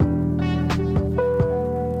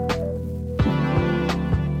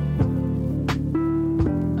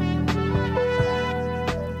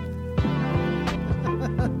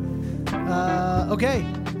Okay,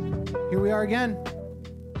 here we are again.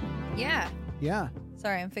 Yeah. Yeah,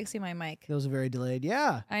 Sorry, I'm fixing my mic. that was very delayed.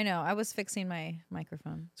 Yeah, I know. I was fixing my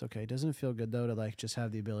microphone. it's okay. Doesn't it feel good though to like just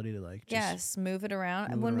have the ability to like just Yes, move it around.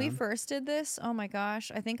 move it When we around? first did this, oh my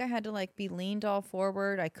gosh, I think I had to like be leaned all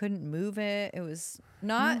forward. I couldn't move it. It was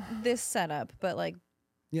not this setup, but like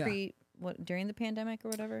yeah during the pandemic or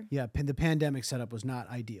whatever. yeah. The pandemic setup was not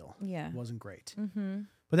ideal. Yeah. It wasn't great. Mm-hmm.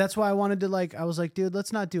 But that's why I wanted to like. I was like, dude,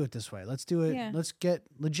 let's not do it this way. Let's do it. Yeah. Let's get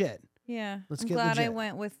legit. Yeah. Let's I'm get glad I legit.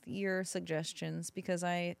 went with your suggestions because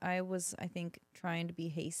I was, I think, trying to be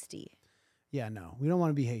hasty. Yeah, no, we don't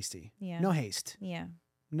want to be hasty. Yeah. No haste. Yeah.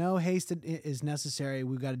 No haste is necessary.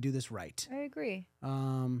 We've got to do this right. I agree.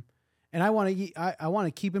 And I want to I want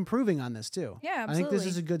to keep improving on this too. Yeah, I think this absolutely.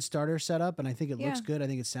 is a good starter setup, and I think it looks Yeah. good. I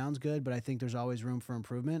think it sounds good, but I think there's always room for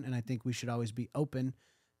improvement, and I think we should always be open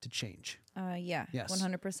to change. Yeah. Yes.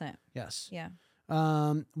 100%. Yes. Yeah.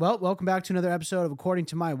 Well, welcome back to another episode of According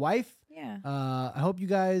to My Wife. Yeah. I hope you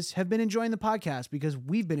guys have been enjoying the podcast because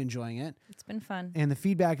we've been enjoying it, It's been fun. and the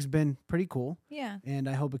feedback has been pretty cool. Yeah. And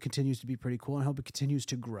I hope it continues to be pretty cool, and I hope it continues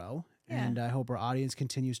to grow. Yeah. And I hope our audience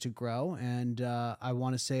continues to grow. And I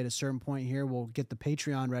want to say at a certain point here, we'll get the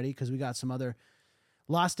Patreon ready because we got some other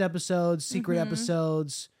lost episodes, secret Mhm.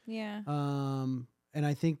 episodes. Yeah. And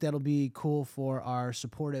I think that'll be cool for our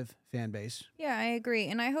supportive fan base. Yeah, I agree.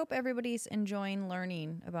 And I hope everybody's enjoying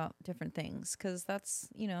learning about different things because that's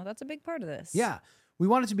a big part of this. Yeah. We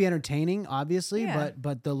want it to be entertaining, obviously, Yeah.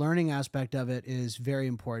 but the learning aspect of it is very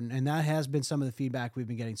important. And that has been some of the feedback we've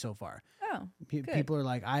been getting so far. Oh, good. People are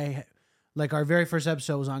like our very first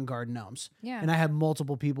episode was on garden gnomes. Yeah. And I had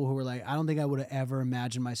multiple people who were like, I don't think I would have ever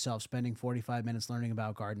imagined myself spending 45 minutes learning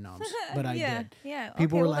about garden gnomes, but I yeah. did. Yeah.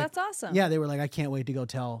 People Okay, were well, like, that's awesome. Yeah, they were like, I can't wait to go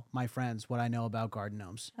tell my friends what I know about garden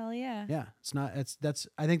gnomes. Hell yeah. Yeah,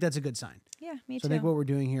 I think that's a good sign. Yeah, me So too. I think what we're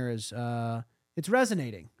doing here is it's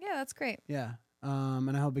resonating. Yeah, that's great. Yeah.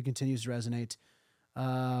 And I hope it continues to resonate.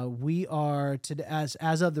 We are today,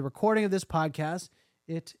 as of the recording of this podcast,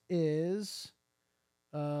 it is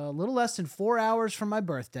a little less than 4 hours from my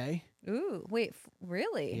birthday. Ooh, wait,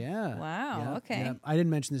 really? Yeah. Wow. Yeah, Okay. yeah. I didn't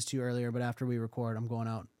mention this to you earlier, but after we record, I'm going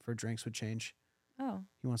out for drinks with Change. Oh,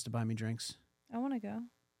 He wants to buy me drinks. I want to go.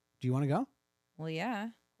 Do you want to go? Well, yeah.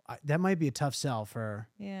 That might be a tough sell for.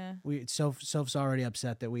 Yeah. Soph's already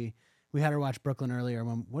upset that we had her watch Brooklyn earlier.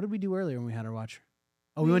 What did we do earlier when we had her watch?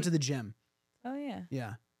 Oh, we went to the gym. Oh, yeah.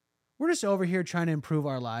 Yeah. We're just over here trying to improve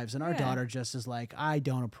our lives, and our Yeah. daughter just is like, I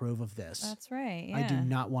don't approve of this. That's right. Yeah. I do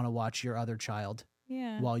not want to watch your other child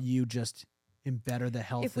Yeah. while you just embetter the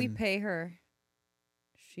health. If we and pay her,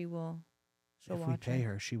 she'll if watch we pay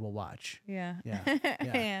her, she will watch. Yeah. Yeah.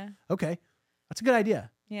 Yeah. Okay. That's a good idea.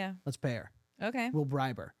 Yeah. Let's pay her. Okay. We'll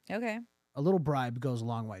bribe her. Okay. A little bribe goes a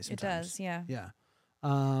long way It sometimes. does. Yeah. Yeah.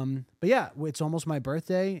 But yeah, it's almost my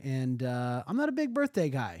birthday, and I'm not a big birthday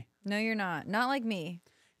guy. No, you're not. Not like me.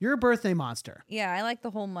 You're a birthday monster. Yeah, I like the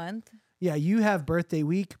whole month. Yeah, you have birthday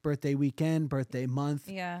week, birthday weekend, birthday month,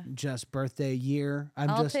 Yeah. just birthday year.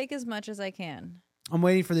 I'll take as much as I can. I'm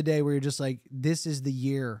waiting for the day where you're just like, this is the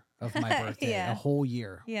year of my birthday, Yeah. a whole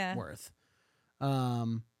year Yeah. worth.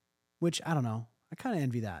 Which I don't know. I kind of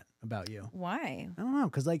envy that about you. Why? I don't know,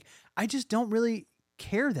 because like I just don't really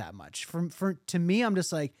care that much. To me, I'm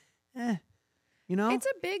just like, you know. It's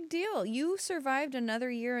a big deal. You survived another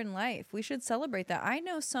year in life. We should celebrate that. I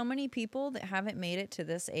know so many people that haven't made it to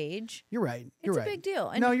this age. You're right. You're It's right. a big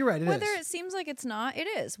deal. No, you're right. It whether is. it seems like it's not, it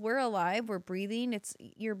is. We're alive. We're breathing.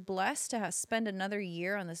 You're blessed to spend another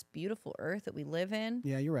year on this beautiful earth that we live in.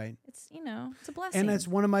 Yeah, you're right. It's it's a blessing. And that's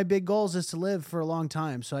one of my big goals is to live for a long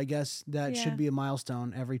time. So I guess that Yeah. should be a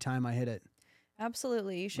milestone every time I hit it.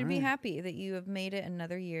 Absolutely. You should be Right. happy that you have made it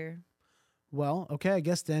another year. Well, okay, I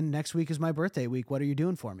guess then next week is my birthday week. What are you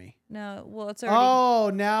doing for me? No, well, it's already. Oh,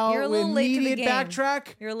 now You're a little late to the immediate game.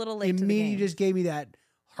 backtrack. You're a little late to the Immediately, game. you just gave me that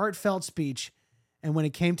heartfelt speech, and when it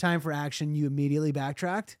came time for action, you immediately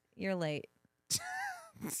backtracked. You're late.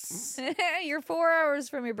 You're 4 hours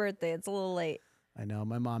from your birthday. It's a little late. I know.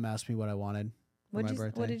 My mom asked me what I wanted for my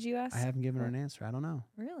birthday. What did you ask? I haven't given her an answer. I don't know.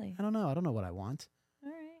 Really? I don't know. I don't know what I want. All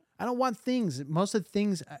right. I don't want things. Most of the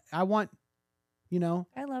things I want,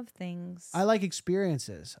 I love things. I like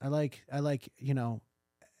experiences. I like,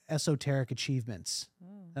 esoteric achievements. Oh,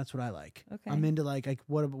 That's what I like. okay. I'm into like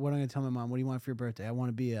what am I going to tell my mom? What do you want for your birthday? I want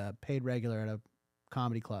to be a paid regular at a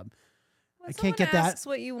comedy club. When I can't someone get that. asks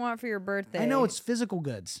what you want for your birthday. I know it's physical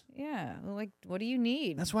goods. Yeah. Like, what do you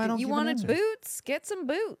need? That's why I don't You give an wanted answer. boots? Get some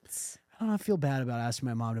boots. I don't feel bad about asking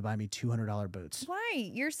my mom to buy me $200 boots. Why?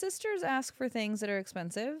 Your sisters ask for things that are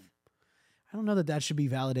expensive. I don't know that should be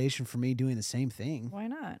validation for me doing the same thing. Why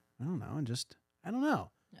not? I don't know. I don't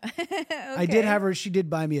know. I did have her. She did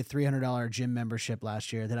buy me a $300 gym membership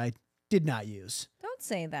last year that I did not use. Don't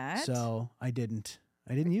say that. So I didn't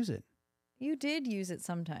use it. You did use it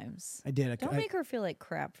sometimes. I did. Don't make her feel like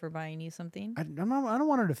crap for buying you something. I don't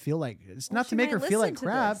want her to feel like it's not to make her feel like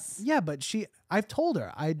crap. Yeah, but I've told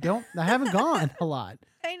her I haven't gone a lot.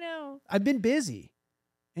 I know. I've been busy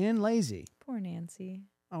and lazy. Poor Nancy.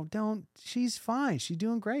 Oh, don't. She's fine. She's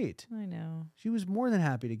doing great. I know. She was more than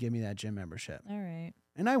happy to give me that gym membership. All right.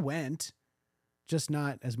 And I went, just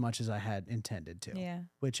not as much as I had intended to. Yeah.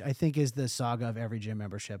 Which I think is the saga of every gym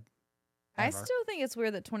membership ever. I still think it's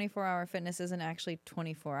weird that 24-hour fitness isn't actually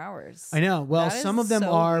 24 hours. I know. Well, some of them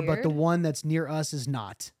are, weird. but the one that's near us is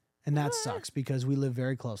not. And that sucks because we live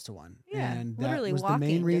very close to one. Yeah, and that literally was the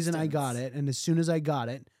main reason I distance. got it. And as soon as I got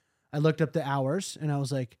it, I looked up the hours and I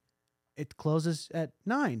was like, it closes at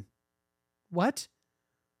 9. What?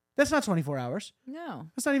 That's not 24 hours. No.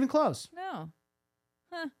 That's not even close. No.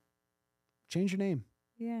 Huh. Change your name.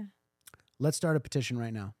 Yeah. Let's start a petition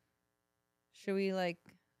right now. Should we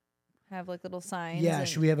have little signs? Yeah.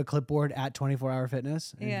 Should we have a clipboard at 24-hour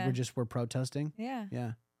fitness? And Yeah. we're protesting. Yeah.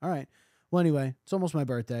 Yeah. All right. Well, anyway, it's almost my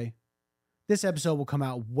birthday. This episode will come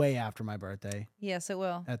out way after my birthday Yes, it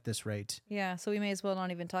will. at this rate. Yeah. So we may as well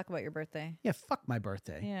not even talk about your birthday. Yeah. Fuck my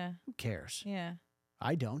birthday. Yeah. Who cares? Yeah.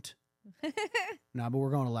 I don't. No, but we're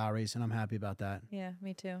going to Lowry's and I'm happy about that. Yeah.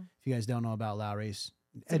 Me too. If you guys don't know about Lowry's,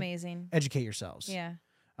 It's amazing. educate yourselves. Yeah.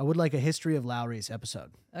 I would like a history of Lowry's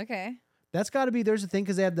episode. Okay. That's got to be, there's a thing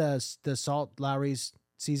because they have the salt, Lowry's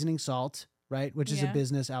seasoning salt, right? Which is a Yeah.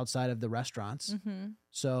 business outside of the restaurants. Mm-hmm.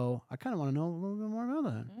 So I kind of want to know a little bit more about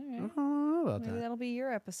that. All I right. don't know about Maybe that. that'll be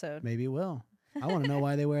your episode. Maybe it will. I want to know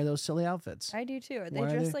why they wear those silly outfits. I do too. Are they Why are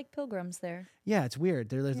dressed they- like pilgrims there? Yeah, it's weird.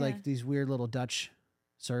 There's Yeah. like these weird little Dutch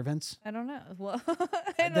servants. I don't know. Well,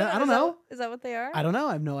 I don't know. Is that what they are? I don't know.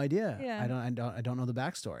 I have no idea. Yeah. I don't know the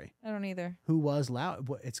backstory. I don't either. Who was Loud?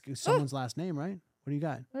 It's someone's last name, right? What do you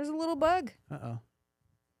got? There's a little bug. Uh-oh.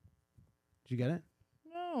 Did you get it?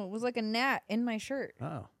 No, it was like a gnat in my shirt.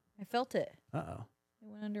 Uh-oh. I felt it. Uh-oh. It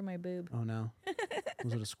went under my boob. Oh, no.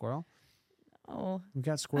 Was it a squirrel? Oh. We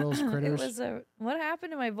got squirrels, critters. It was what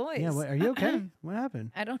happened to my voice? Yeah, are you okay? What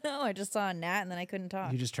happened? I don't know. I just saw a gnat and then I couldn't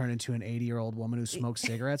talk. You just turned into an 80-year-old woman who smoked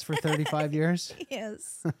cigarettes for 35 years?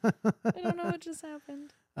 Yes. I don't know what just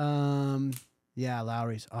happened. Yeah,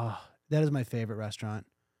 Lowry's. Oh, that is my favorite restaurant.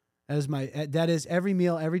 That is every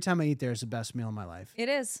meal, every time I eat there is the best meal in my life. It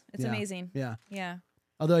is. It's Yeah. amazing. Yeah. Yeah.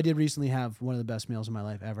 Although I did recently have one of the best meals of my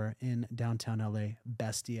life ever in downtown LA,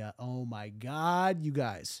 Bestia. Oh my God, you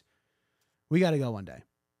guys. We got to go one day.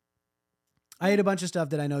 I ate a bunch of stuff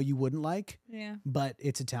that I know you wouldn't like, Yeah. but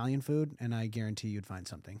it's Italian food, and I guarantee you'd find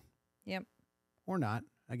something. Yep. Or not.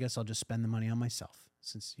 I guess I'll just spend the money on myself,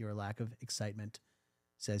 since your lack of excitement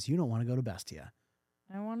says you don't want to go to Bestia.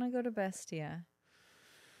 I want to go to Bestia.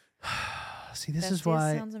 See, this Bestia is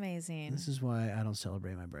why sounds amazing. This is why I don't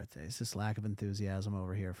celebrate my birthday. It's this lack of enthusiasm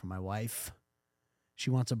over here from my wife. She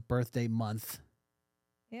wants a birthday month.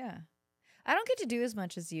 Yeah. I don't get to do as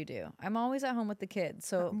much as you do. I'm always at home with the kids.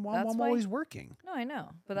 So I'm that's why, always working. No, I know.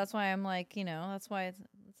 But that's why I'm like, that's why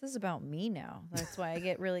this is about me now. That's why I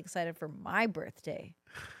get really excited for my birthday.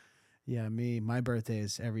 Yeah, my birthday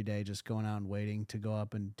is every day just going out and waiting to go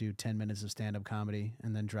up and do 10 minutes of stand-up comedy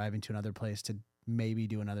and then driving to another place to maybe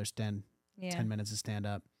do another 10 minutes of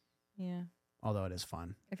stand-up. Yeah. Although it is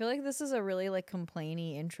fun. I feel like this is a really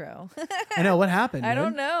complainy intro. I know. What happened? I dude?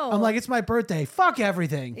 don't know. I'm like, it's my birthday. Fuck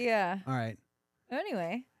everything. Yeah. All right.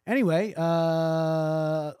 Anyway.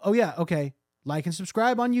 Oh yeah, okay. Like and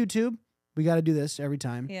subscribe on YouTube. We got to do this every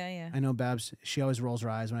time. Yeah. I know Babs, she always rolls her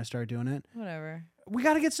eyes when I start doing it. Whatever. We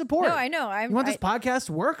got to get support. No, I know. You want this podcast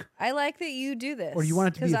to work? I like that you do this. Or do you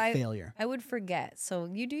want it to be a failure? I would forget. So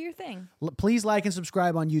you do your thing. Please like and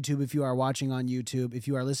subscribe on YouTube if you are watching on YouTube. If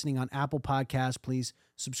you are listening on Apple Podcasts, please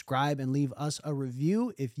subscribe and leave us a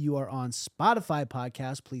review. If you are on Spotify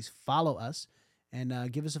Podcasts, please follow us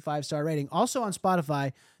and give us a 5-star rating. Also on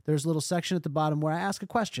Spotify, there's a little section at the bottom where I ask a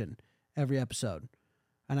question every episode.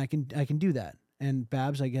 And I can do that. And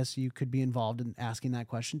Babs, I guess you could be involved in asking that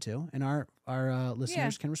question too. And our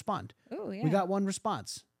listeners can respond. Oh, yeah. We got one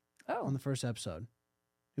response on the first episode.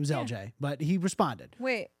 It was LJ, but he responded.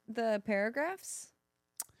 Wait, the paragraphs?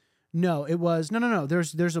 No, it was no.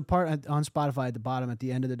 There's a part on Spotify at the bottom at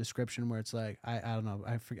the end of the description where it's like I don't know.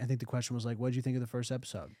 I think the question was like, "What did you think of the first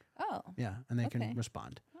episode?" Oh, yeah, and they can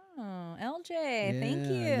respond. Oh, LJ, thank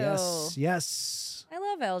you. Yes. I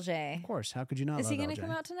love LJ. Of course. How could you not? Is he going going to to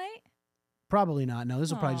come out tonight? Probably not. No,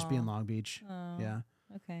 this will probably just be in Long Beach. Oh, Yeah.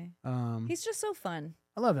 Okay. Um, He's just so fun.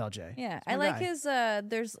 I love LJ. Yeah, He's my I like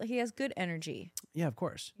guy. he has good energy. Yeah, of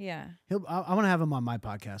course. Yeah, I want to have him on my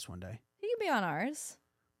podcast one day. he can be on ours.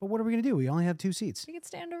 But what are we gonna do? We only have 2 seats We could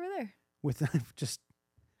stand over there. with just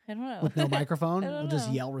I don't know. with no microphone. I don't We'll just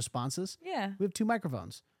know. yell responses. Yeah, We have 2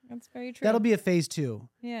 microphones. that's very true. That'll be a phase 2.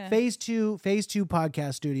 yeah. Phase two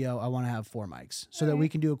podcast studio. I want to have 4 mics so that we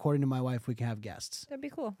Alright. can do, according to my wife, we can have guests. That'd be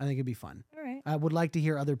cool. I think it'd be fun. All right. I would like to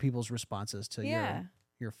hear other people's responses to Yeah.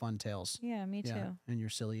 your fun tales. Yeah, me too. And your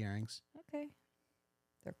silly earrings. Okay.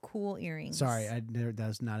 They're cool earrings. Sorry,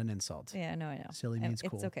 that's not an insult. Yeah, no, I know. Silly means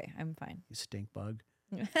cool. It's okay. I'm fine. You stink bug.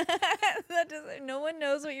 That doesn't. No one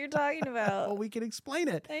knows what you're talking about. Well, we can explain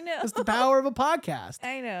it. I know. It's the power of a podcast.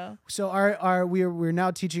 I know. So we're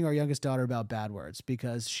now teaching our youngest daughter about bad words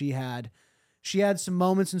because she had some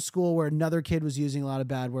moments in school where another kid was using a lot of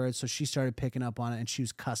bad words, so she started picking up on it and she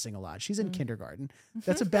was cussing a lot. She's in kindergarten.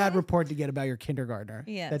 That's a bad report to get about your kindergartner.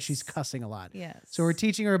 That she's Yes. cussing a lot. Yes. So we're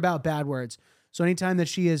teaching her about bad words. So anytime that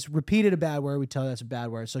she has repeated a bad word, we tell her that's a bad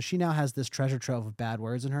word. So she now has this treasure trove of bad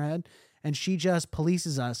words in her head, and she just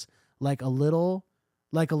polices us like a little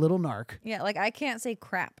narc. Yeah, like I can't say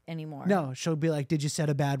crap anymore. No, she'll be like, "Did you said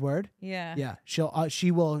a bad word?" Yeah. Yeah,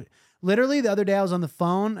 she will. Literally, the other day I was on the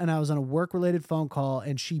phone and I was on a work-related phone call,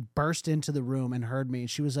 and she burst into the room and heard me, and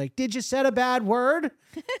she was like, "Did you said a bad word?"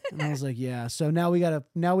 And I was like, "Yeah." So now we have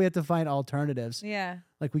to find alternatives. Yeah.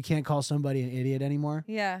 Like we can't call somebody an idiot anymore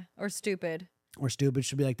Yeah. Or stupid. or stupid.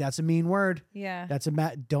 She'll be like, "That's a mean word. Yeah. That's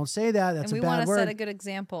don't say that. That's and we a bad want to word." set a good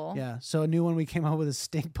example. Yeah. So a new one we came up with is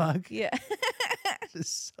stink bug. Yeah.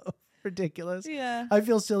 It's so ridiculous. Yeah. I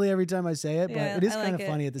feel silly every time I say it, but Yeah, it is I kind like of it.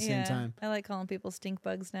 funny at the same Yeah. time. I like calling people stink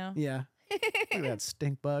bugs now. Yeah. Look at that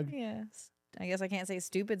stink bug. Yes. I guess I can't say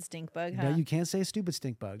stupid stink bug, huh? No, you can't say stupid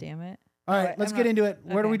stink bug. Damn it. All right, right, let's I'm get not- into it.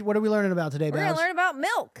 What okay. are we learning about today, We're going Babs? to learn about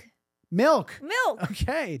milk. Milk. Milk.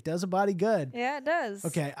 Okay, does a body good. Yeah, it does.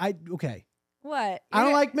 Okay, What? I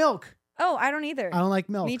don't like milk. Oh, I don't either. I don't like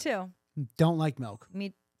milk. Me too. Don't like milk.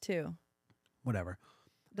 Me too. Whatever.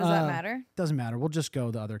 Does that matter? Doesn't matter. We'll just go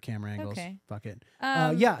the other camera angles. Okay. Fuck it.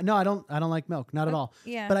 Um, Yeah, no, I don't like milk, not at all.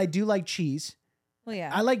 Yeah. But I do like cheese. Well,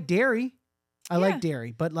 yeah. I like dairy. I Yeah. like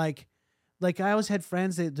dairy, but like I always had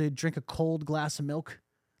friends that they drink a cold glass of milk,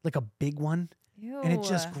 like a big one, and it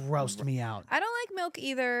just Ew. grossed me out. I don't like milk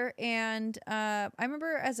either. And I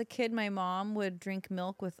remember as a kid, my mom would drink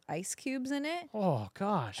milk with ice cubes in it. Oh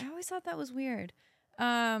gosh. I always thought that was weird.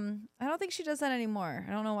 I don't think she does that anymore.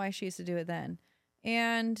 I don't know why she used to do it then.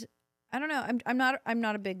 And I don't know. I'm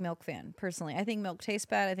not a big milk fan personally. I think milk tastes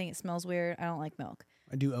bad. I think it smells weird. I don't like milk.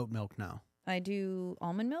 I do oat milk now. I do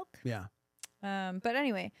almond milk. Yeah. But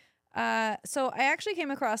anyway, so I actually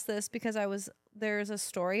came across this because there's a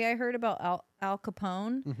story I heard about Al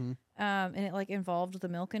Capone, Mm-hmm. and it like involved the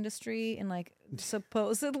milk industry and like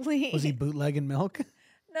supposedly Was he bootlegging milk?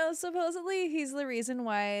 no, supposedly he's the reason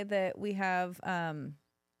why that we have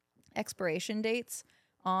expiration dates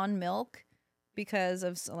on milk because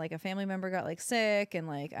of like a family member got like sick and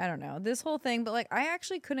like I don't know this whole thing, but like I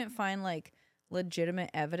actually couldn't find like legitimate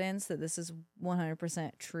evidence that this is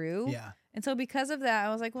 100% true. Yeah. And so because of that, I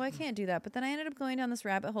was like, well, I can't do that. But then I ended up going down this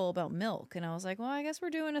rabbit hole about milk, and I was like, well, I guess we're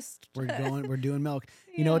doing We're doing milk.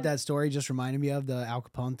 You know what that story just reminded me of? The Al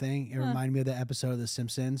Capone thing. It reminded me of the episode of The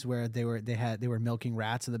Simpsons where they were milking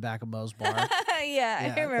rats in the back of Moe's bar. yeah, I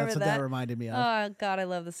remember that's what that reminded me of. Oh God, I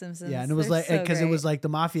love The Simpsons. Yeah, and it was like because it was like the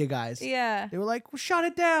mafia guys. Yeah, They were like, well, shut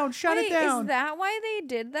it down, shut it down. Is that why they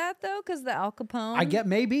did that though? Because the Al Capone. I get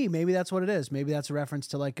maybe that's what it is. Maybe that's a reference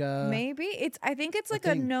to like a maybe I think it's like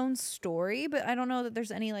a known story, but I don't know that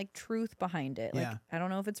there's any like truth behind it. Like Yeah. I don't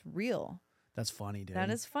know if it's real. That's funny, dude. That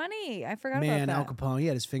is funny. I forgot Man, about Al that. Capone, he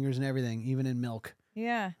had his fingers in everything, even in milk.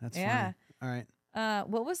 Yeah, That's yeah. funny. All right.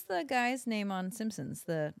 What was the guy's name on Simpsons?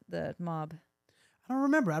 The mob. I don't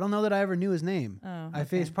remember. I don't know that I ever knew his name. Oh, I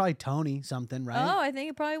think it's probably Tony something, right? Oh, I think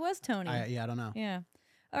it probably was Tony. I don't know. Yeah.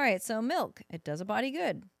 All right. So milk, it does a body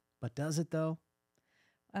good. But does it though?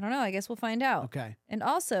 I don't know. I guess we'll find out. Okay. And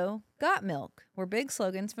also, got milk were big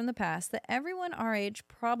slogans from the past that everyone our age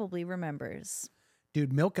probably remembers.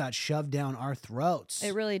 Dude, milk got shoved down our throats.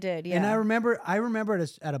 It really did. Yeah. And I remember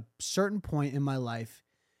at a certain point in my life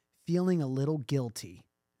feeling a little guilty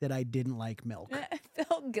that I didn't like milk. I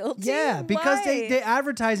felt guilty. Yeah, because Why? the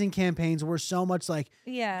advertising campaigns were so much like,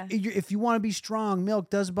 Yeah. if you want to be strong, milk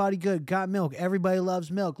does a body good. Got milk. Everybody loves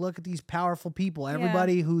milk. Look at these powerful people.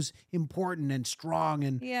 Everybody who's important and strong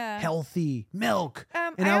and Yeah. healthy. Milk.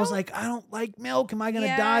 And I was like, I don't like milk. Am I going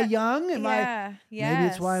to die young? Maybe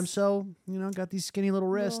it's why I'm so, got these skinny little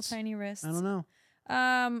wrists. Little tiny wrists. I don't know.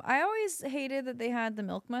 I always hated that they had the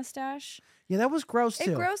milk mustache. Yeah, that was gross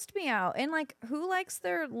too. It grossed me out. And like, who likes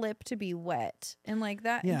their lip to be wet and like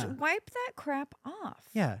that? Yeah. Wipe that crap off.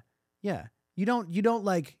 Yeah. You don't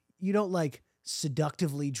like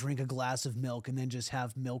seductively drink a glass of milk and then just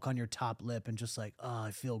have milk on your top lip and just like, oh,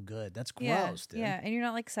 I feel good. That's gross, dude. Yeah, and you're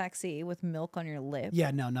not like sexy with milk on your lip.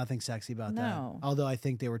 Yeah, no, nothing sexy about No. that. Although I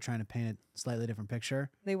think they were trying to paint a slightly different picture.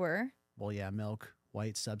 They were? Well, yeah, milk,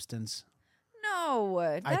 white substance.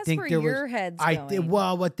 No, that's think where there your was, head's I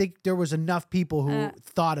going. I think there was enough people who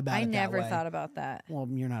thought about I it never that way. thought about that. Well,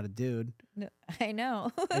 you're not a dude. No, I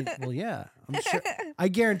know. Well, yeah, I'm sure. I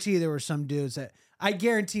guarantee there were some dudes that I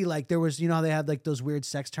guarantee like there was, you know how they had like those weird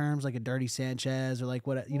sex terms like a dirty Sanchez or like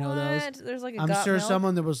what you know those. There's like a I'm got sure milk?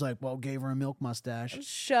 someone that was like, well, gave her a milk mustache.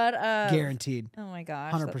 Shut up. Guaranteed. Oh my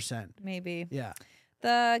gosh. 100%. Maybe. Yeah.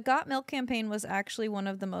 The Got Milk campaign was actually one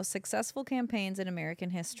of the most successful campaigns in American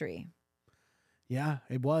history. Yeah,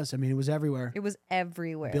 it was. I mean, it was everywhere. It was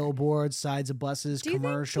everywhere. Billboards, sides of buses, Do you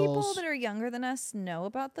commercials. think people that are younger than us know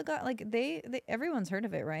about the Got? Like they everyone's heard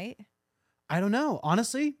of it, right? I don't know.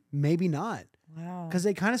 Honestly, maybe not. Wow. Because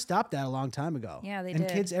they kind of stopped that a long time ago. Yeah, they and did.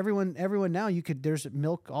 kids, everyone now, there's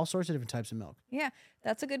milk, all sorts of different types of milk. Yeah,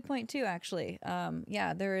 that's a good point too. Actually,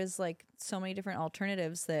 yeah, there is like so many different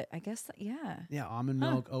alternatives that I guess. Yeah, almond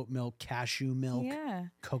milk, oat milk, cashew milk, Yeah.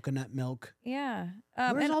 coconut milk. Yeah.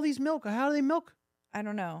 Where's and all these milk? How do they milk? I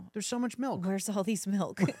don't know. There's so much milk. Where's all these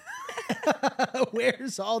milk?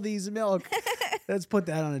 Where's all these milk? Let's put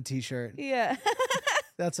that on a t-shirt. Yeah.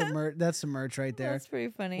 That's some merch right there. That's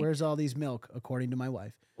pretty funny. Where's all these milk, according to my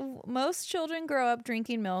wife? Most children grow up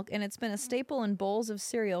drinking milk, and it's been a staple in bowls of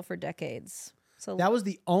cereal for decades. So That was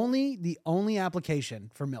the only application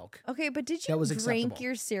for milk. okay, but did that you was drink acceptable.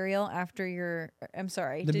 your cereal after your? I'm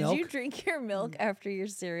sorry. The Did you milk? drink your milk after your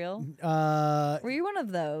cereal? Uh, Were you one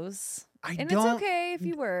of those? I And don't. it's okay if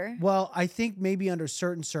you were. Well, I think maybe under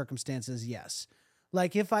certain circumstances, yes.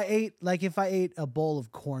 Like if I ate a bowl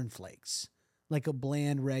of cornflakes, like a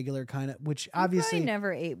bland, regular kind of, which You probably obviously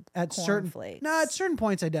never ate at certain cornflakes. no, at certain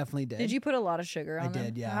points I definitely did. Did you put a lot of sugar on them?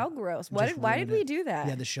 did, yeah. How gross! Just Why did ruined we it. do that?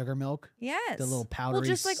 Yeah, the sugar milk. Yes. the little powdery Well,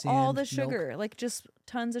 just like all the sand milk. sugar, like just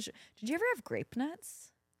tons of. Did you ever have grape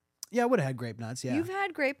nuts? Yeah, I would have had grape nuts. Yeah, You've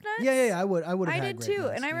had grape nuts? yeah. I would have. I had did grape too,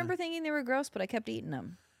 nuts, and I yeah. remember thinking they were gross, but I kept eating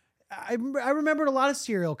them. I remembered a lot of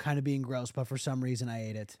cereal kind of being gross, but for some reason I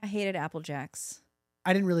ate it. I hated Apple Jacks.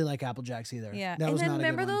 I didn't really like Apple Jacks either. Yeah, that and was then not a good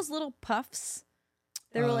remember one. those little puffs?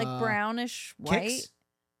 They were like brownish white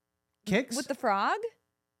Kicks? with the frog.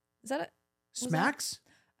 Is that it? Smacks?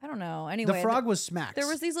 I don't know. Anyway, The frog was Smacks. there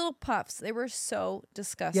was these little puffs. They were so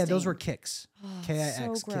disgusting. Yeah, those were Kicks. Oh, K-I-X, so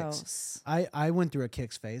Kicks. gross. I went through a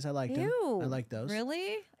Kicks phase. I liked them. Ew. I liked those.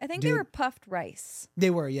 Really? I think Dude. they were puffed rice. They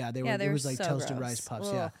were, yeah. They were. Yeah, they it were was like so toasted gross. rice puffs.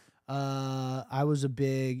 Ugh. Yeah. I was a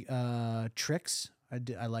big Trix.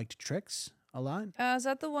 I liked Trix a lot. Is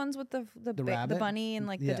that the ones with the rabbit? bunny and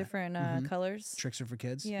like Yeah. the different Mhm. colors? Tricks are for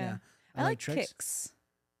kids. Yeah. Yeah. I like Trix. Kicks.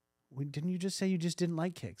 Didn't you just say you just didn't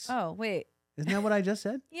like Kicks? Oh wait, Isn't that what I just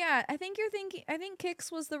said? yeah. I think you're thinking. I think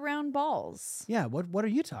Kicks was the round balls. Yeah. What are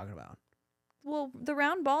you talking about? Well, the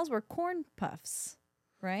round balls were corn puffs,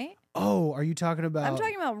 right? Oh, are you talking about? I'm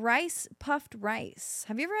talking about puffed rice.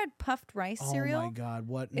 Have you ever had puffed rice cereal? Oh my God!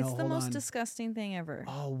 What? No, It's the hold most on. disgusting thing ever.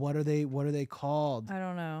 Oh, what are they? What are they called? I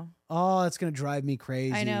don't know. Oh, it's gonna drive me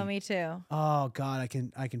crazy. I know, me too. Oh God, I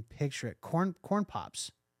can picture it. Corn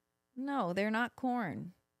pops. No, they're not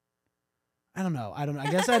corn. I don't know.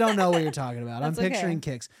 I guess I don't know what you're talking about. I'm That's okay. picturing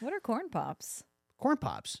Kicks. What are corn pops? Corn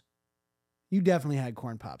pops. You definitely had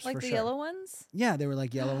corn pops Like for the sure. yellow ones? Yeah, they were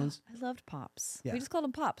like yellow ones. I loved pops. Yeah. We just called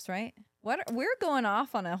them pops, right? We're going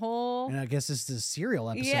off on a whole. And I guess this is a cereal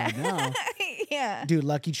episode Yeah. now. Yeah. Dude,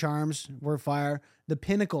 Lucky Charms were fire. The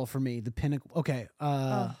pinnacle for me. The pinnacle. Okay.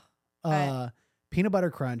 Peanut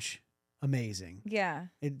butter crunch. Amazing. Yeah.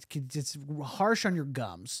 It's harsh on your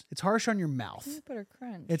gums. It's harsh on your mouth. Peanut butter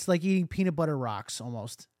crunch. It's like eating peanut butter rocks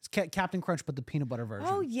almost. It's Captain Crunch, but the peanut butter version.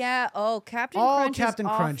 Oh yeah. Oh, Captain All Crunch Captain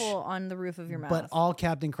is Crunch, awful on the roof of your mouth. But all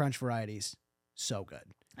Captain Crunch varieties, so good.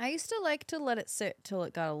 I used to like to let it sit till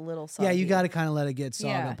it got a little soggy. Yeah, you got to kind of let it get sogged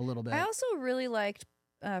Yeah. up a little bit. I also really liked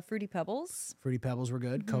Fruity Pebbles. Fruity Pebbles were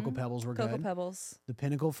good. Cocoa Pebbles were Cocoa good. Pebbles. The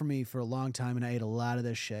pinnacle for me for a long time, and I ate a lot of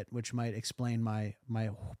this shit, which might explain my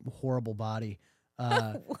horrible body.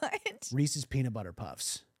 What? Reese's Peanut Butter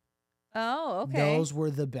Puffs. Oh, okay. Those were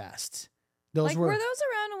the best. Those were those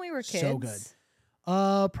around when we were kids? so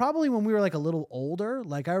good. Probably when we were like a little older.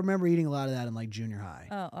 Like I remember eating a lot of that in like junior high.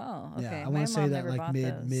 Oh, okay. Yeah, I My want to say mom that never like bought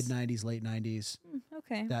mid those. 90s, late 90s,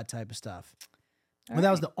 Okay. that type of stuff. All But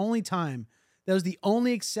that was right. the only time. That was the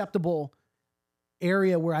only acceptable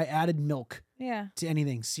area where I added milk Yeah. to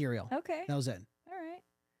anything cereal. Okay. That was it. All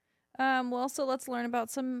right. Well, so let's learn about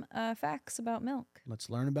some facts about milk. Let's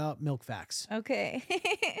learn about milk facts. Okay.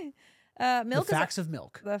 The Milk facts of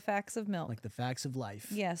milk. The facts of milk. Like the facts of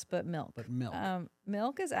life. Yes, but milk. But milk.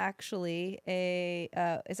 Milk is actually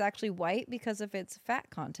it's actually white because of its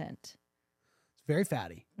fat content. It's very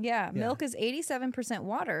fatty. Yeah, milk is 87%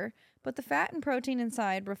 water, but the fat and protein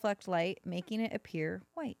inside reflect light, making it appear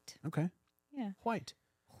white. Okay. Yeah. White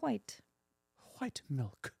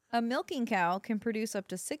milk. A milking cow can produce up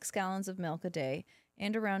to 6 gallons of milk a day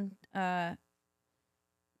and around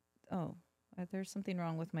there's something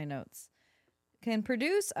wrong with my notes. Can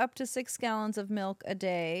produce up to 6 gallons of milk a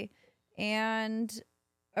day and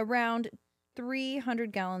around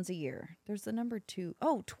 300 gallons a year. There's the number 2.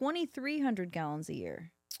 Oh, 2,300 gallons a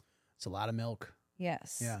year. It's a lot of milk.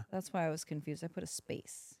 Yes. Yeah. That's why I was confused. I put a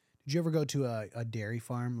space. Did you ever go to a dairy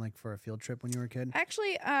farm like for a field trip when you were a kid?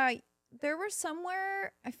 Actually, there was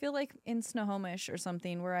somewhere, I feel like in Snohomish or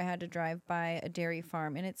something, where I had to drive by a dairy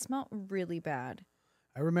farm, and it smelled really bad.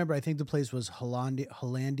 I remember, I think the place was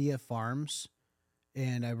Hollandia Farms.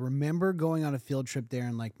 And I remember going on a field trip there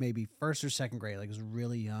in like maybe first or second grade. Like I was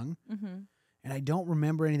really young. Mm-hmm. And I don't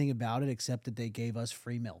remember anything about it except that they gave us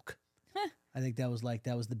free milk. I think that was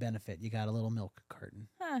the benefit. You got a little milk carton.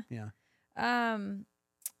 Huh. Yeah.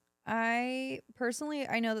 I personally,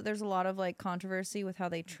 I know that there's a lot of like controversy with how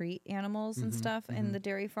they treat animals and stuff in the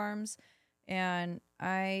dairy farms. And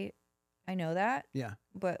I know that. Yeah.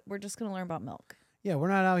 But we're just going to learn about milk. Yeah, we're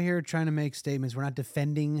not out here trying to make statements. We're not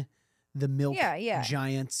defending the milk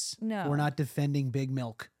giants. No. We're not defending big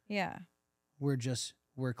milk. Yeah. We're just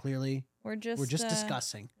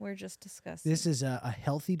discussing. We're just discussing. This is a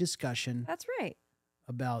healthy discussion. That's right.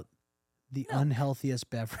 About the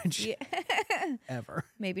unhealthiest beverage Yeah. ever.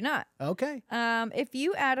 Maybe not. Okay. If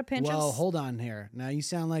you add a pinch of... Well, hold on here. Now you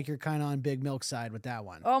sound like you're kind of on big milk side with that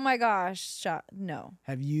one. Oh my gosh. No.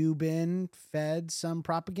 Have you been fed some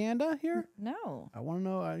propaganda here? No. I want to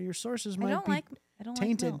know your sources might I don't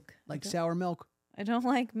tainted, like milk. like sour milk. I don't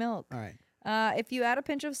like milk. All right. If you add a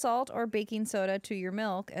pinch of salt or baking soda to your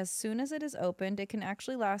milk, as soon as it is opened, it can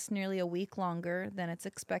actually last nearly a week longer than its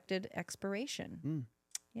expected expiration.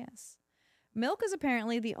 Yes. Milk is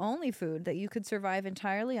apparently the only food that you could survive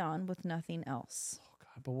entirely on with nothing else. Oh,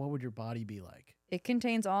 God, but what would your body be like? It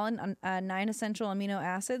contains all 9 essential amino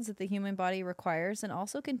acids that the human body requires and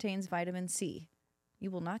also contains vitamin C.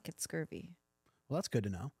 You will not get scurvy. Well, that's good to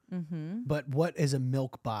know. Mm-hmm. But what is a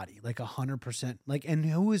milk body? Like 100%? Like, and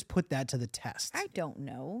who has put that to the test? I don't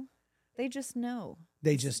know. They just know.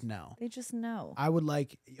 They just know. They just know. I would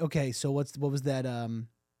like. Okay, so what was that?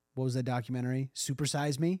 What was that documentary? Super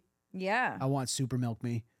Size Me. Yeah. I want Super Milk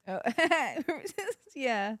Me. Oh.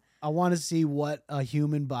 Yeah. I want to see what a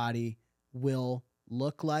human body will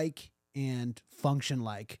look like and function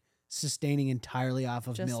like, sustaining entirely off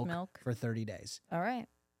of Just milk milk for 30 days. All right.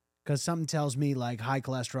 Because something tells me like high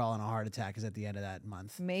cholesterol and a heart attack is at the end of that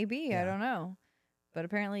month. Maybe. Yeah. I don't know. But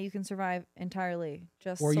apparently you can survive entirely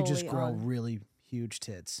just or you solely just grow on, really huge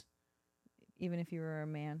tits. even if you were a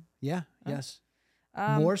man. Yeah. Yes.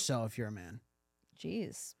 More so if you're a man.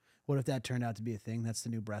 Jeez. What if that turned out to be a thing? That's the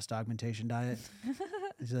new breast augmentation diet.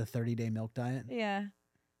 This is a 30-day milk diet. Yeah.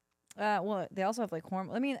 Well, they also have like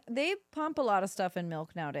hormone. I mean, they pump a lot of stuff in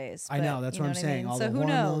milk nowadays. I know. That's what I'm saying. All so the who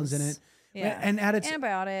hormones knows? in it. Yeah. And at its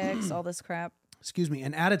antibiotics, all this crap. excuse me.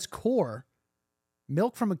 And at its core,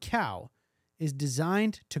 milk from a cow is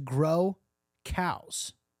designed to grow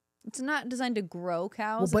cows. It's not designed to grow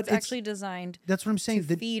cows. Well, but it's actually designed that's what I'm saying.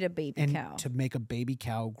 to feed a baby and cow. to make a baby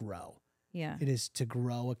cow grow. Yeah. It is to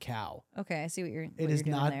grow a cow. Okay, I see what you're. It is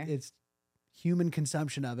doing not. there. It's human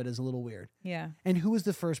consumption of it is a little weird. Yeah. And who was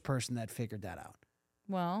the first person that figured that out?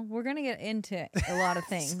 Well, we're gonna get into a lot of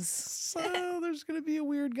things. So there's gonna be a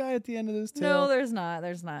weird guy at the end of this tale. No, there's not.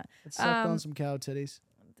 There's not. It sucked on some cow titties.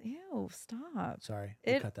 Ew! Stop. Sorry,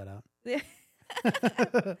 we'll cut that out.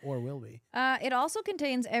 Or will be. It also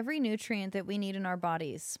contains every nutrient that we need in our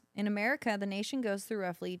bodies. In America, the nation goes through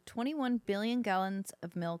roughly 21 billion gallons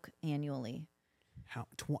of milk annually.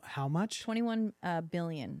 How much? 21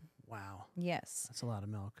 billion. Wow. Yes. That's a lot of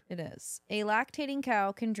milk. It is. A lactating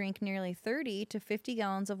cow can drink nearly 30 to 50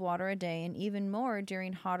 gallons of water a day and even more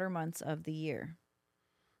during hotter months of the year.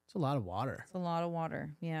 It's a lot of water. It's a lot of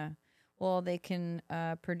water, yeah. Well, they can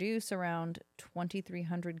produce around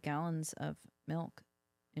 2,300 gallons of milk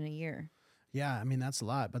in a year. Yeah, I mean, that's a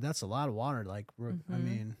lot, but that's a lot of water. Like, I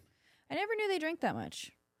mean... I never knew they drank that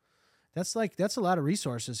much. That's a lot of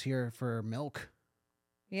resources here for milk.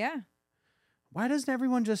 Yeah. Why doesn't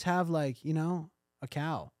everyone just have, like, a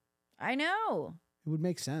cow? I know. It would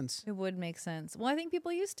make sense. It would make sense. Well, I think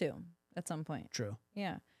people used to. at some point. True.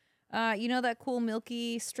 Yeah. You know that cool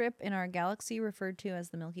milky strip in our galaxy referred to as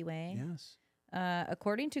the Milky Way? Yes.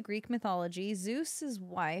 According to Greek mythology, Zeus's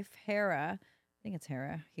wife, Hera, I think it's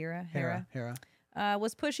Hera, Hera.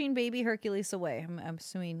 was pushing baby Hercules away. I'm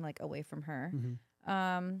assuming like away from her.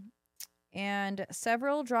 Mm-hmm. And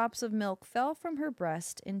several drops of milk fell from her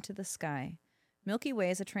breast into the sky. Milky Way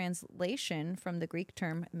is a translation from the Greek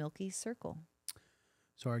term milky circle.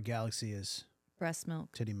 So our galaxy is Breast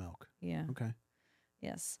milk. titty milk. Yeah. Okay.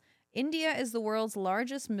 Yes. India is the world's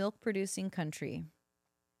largest milk-producing country.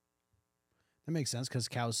 That makes sense because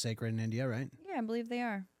cow's sacred in India, right? Yeah, I believe they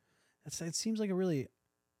are. It seems like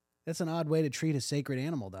that's an odd way to treat a sacred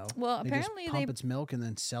animal, though. Well, They apparently just pump its milk and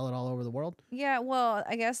then sell it all over the world. Yeah, well,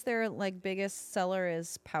 I guess their like biggest seller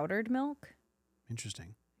is powdered milk.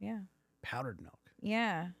 Interesting. Yeah. Powdered milk.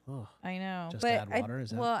 Yeah. Oh, I know. just but add water,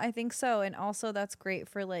 is that? Well, I think so. And also that's great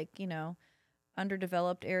for like,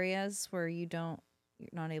 underdeveloped areas where you're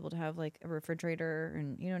not able to have like a refrigerator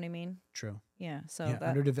and you know what I mean? True. Yeah. So Yeah,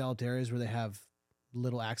 underdeveloped areas where they have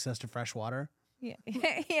little access to fresh water. yeah.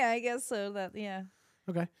 Yeah, I guess so. Yeah.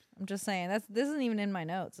 Okay. I'm just saying this isn't even in my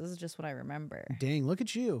notes. This is just what I remember. Dang, look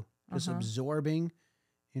at you. Just absorbing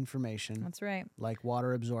information That's right. like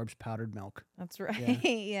water absorbs powdered milk. That's right.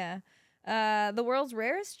 Yeah. The world's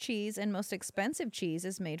rarest cheese and most expensive cheese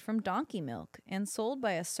is made from donkey milk and sold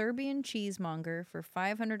by a Serbian cheesemonger for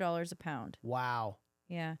 $500 a pound. Wow.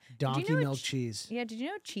 Yeah. Donkey milk cheese. Yeah. Did you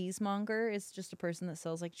know cheesemonger is just a person that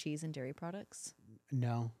sells like cheese and dairy products?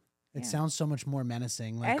 No. It Yeah. sounds so much more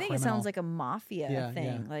menacing. Like I think criminal. it sounds like a mafia thing.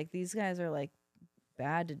 Yeah. Like these guys are like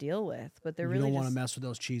bad to deal with, but they're you really don't want just to mess with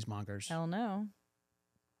those cheesemongers. hell no.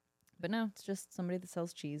 But no, it's just somebody that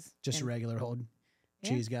sells cheese. Just a And- regular old yeah,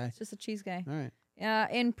 cheese guy. It's just a cheese guy. All right.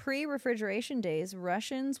 In pre-refrigeration days,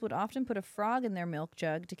 Russians would often put a frog in their milk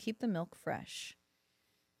jug to keep the milk fresh.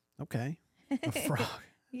 Okay. A frog.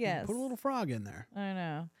 Yes. Put a little frog in there. I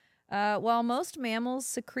know. While most mammals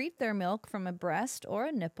secrete their milk from a breast or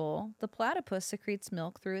a nipple, the platypus secretes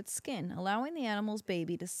milk through its skin, allowing the animal's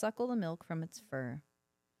baby to suckle the milk from its fur.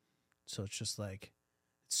 So it's just like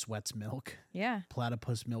it sweats milk. Yeah.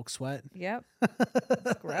 Platypus milk sweat. Yep.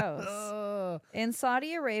 It's gross. In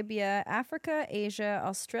Saudi Arabia, Africa, Asia,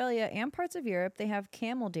 Australia, and parts of Europe, they have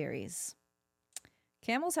camel dairies.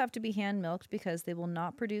 Camels have to be hand milked because they will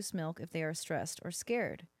not produce milk if they are stressed or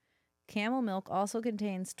scared. Camel milk also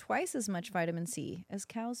contains twice as much vitamin C as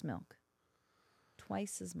cow's milk.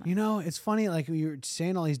 Twice as much. You know, it's funny, like you're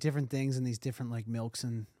saying all these different things and these different like milks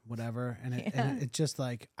and whatever, and it just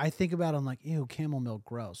like I think about it, I'm like, ew, camel milk,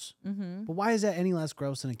 gross. Mm-hmm. But why is that any less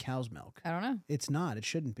gross than a cow's milk? I don't know. It's not. It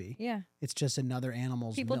shouldn't be. Yeah. It's just another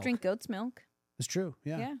animal's People milk. drink goat's milk. It's true.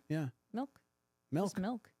 Yeah. Yeah. Milk. Milk. Just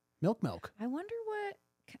milk. Milk. I wonder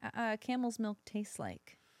what camel's milk tastes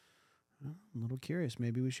like. I'm a little curious.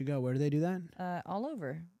 Maybe we should go. Where do they do that? All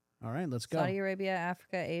over. All right, let's go. Saudi Arabia,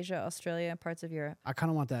 Africa, Asia, Australia, and parts of Europe. I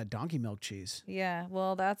kind of want that donkey milk cheese. Yeah,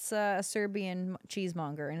 well, that's a Serbian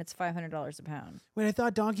cheesemonger, and it's $500 a pound. Wait, I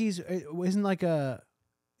thought donkeys isn't like a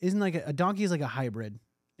donkey is like a hybrid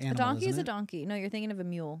animal. A donkey isn't is a it? donkey. No, you're thinking of a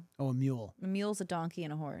mule. Oh, a mule. A mule's a donkey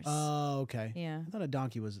and a horse. Oh, okay. Yeah. I thought a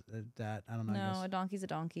donkey was that. I don't know. I No, guess. a donkey's a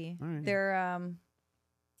donkey. All right. They're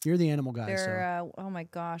You're the animal guy. So. oh my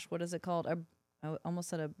gosh, what is it called? I almost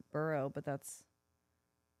said a burro, but that's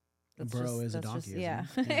A burro is a that's donkey. yeah.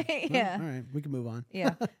 Isn't it? Yeah. Yeah. All right, we can move on.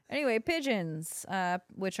 Yeah. Anyway, pigeons,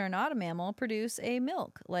 which are not a mammal, produce a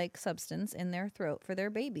milk-like substance in their throat for their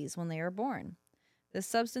babies when they are born. This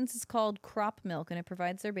substance is called crop milk, and it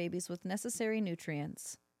provides their babies with necessary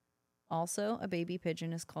nutrients. Also, a baby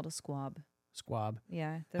pigeon is called a squab. Squab.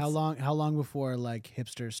 Yeah. How long before like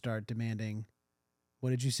hipsters start demanding? What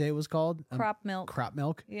did you say it was called? Crop milk. Crop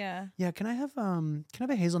milk. Yeah. Yeah. Can I have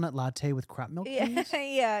a hazelnut latte with crop milk, Yeah. please?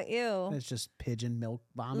 Yeah. Ew. It's just pigeon milk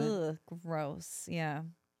vomit. Ugh, gross. Yeah.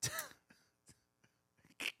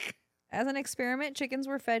 As an experiment, chickens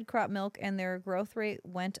were fed crop milk and their growth rate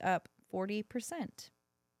went up 40%.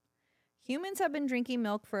 Humans have been drinking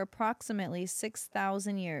milk for approximately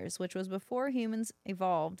 6,000 years, which was before humans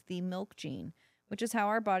evolved the milk gene, which is how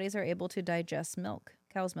our bodies are able to digest milk,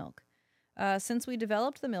 cow's milk. Since we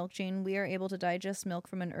developed the milk gene, we are able to digest milk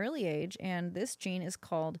from an early age, and this gene is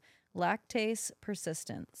called lactase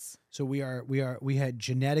persistence. So we had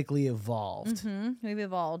genetically evolved We've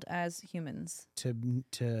evolved as humans.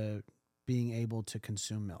 to being able to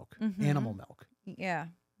consume milk, Mm-hmm. animal milk. Yeah.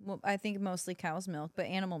 Well, I think mostly cow's milk, but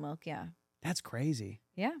animal milk, yeah. That's crazy.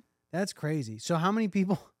 Yeah. That's crazy. So how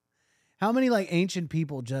many like ancient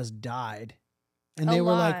people just died And A they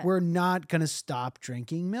were like, lot. we're not going to stop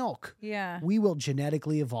drinking milk. Yeah. We will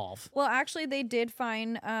genetically evolve. Well, actually, they did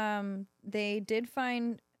find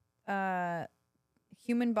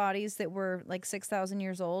human bodies that were like 6,000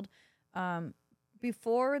 years old.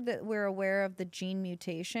 Before that, we're aware of the gene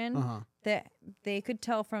mutation, Uh-huh. that they could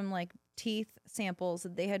tell from like teeth samples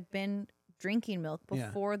that they had been drinking milk Yeah.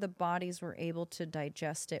 before the bodies were able to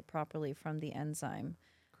digest it properly from the enzyme,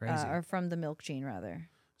 Crazy. or from the milk gene rather.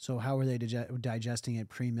 So how were they digesting it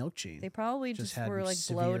pre-milk gene? They probably Just just had were like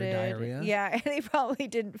severe bloated. diarrhea? Yeah, they probably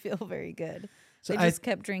didn't feel very good. So They just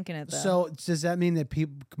kept drinking it though. So does that mean that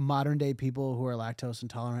modern day people who are lactose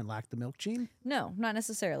intolerant lack the milk gene? No, not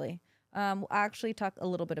necessarily. I'll actually talk a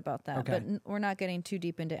little bit about that, Okay. but we're not getting too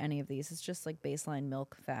deep into any of these. It's just like baseline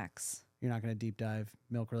milk facts. You're not going to deep dive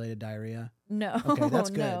milk-related diarrhea? No. Okay, that's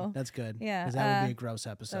good. No. That's good. Yeah, Because that would be a gross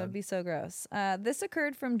episode. That would be so gross. This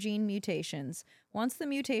occurred from gene mutations. Once the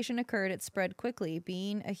mutation occurred, it spread quickly,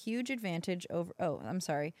 being a huge advantage over.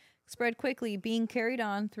 Spread quickly, being carried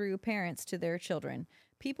on through parents to their children.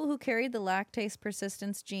 People who carried the lactase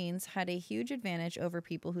persistence genes had a huge advantage over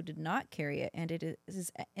people who did not carry it, and it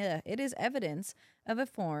is evidence of a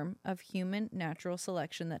form of human natural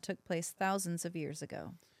selection that took place thousands of years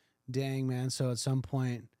ago. Dang, man. So at some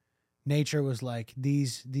point, nature was like,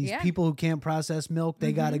 these Yeah. people who can't process milk,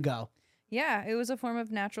 they got to go. Yeah, it was a form of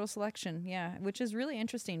natural selection. Yeah, which is really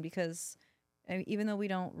interesting because even though we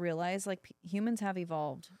don't realize, like humans have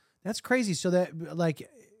evolved. That's crazy. So that, like,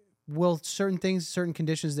 will certain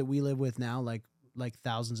conditions that we live with now, like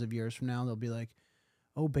thousands of years from now, they'll be like,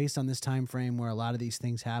 oh, based on this time frame where a lot of these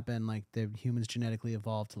things happen, like the humans genetically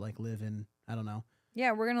evolved to like live in, I don't know.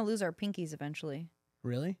 Yeah, we're gonna lose our pinkies eventually.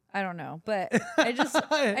 Really? I don't know, but I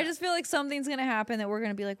just feel like something's gonna happen that we're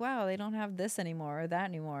gonna be like, wow, they don't have this anymore or that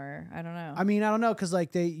anymore. I don't know. I mean, I don't know, because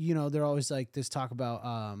like they're always like this talk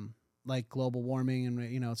about like global warming and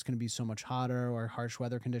it's going to be so much hotter or harsh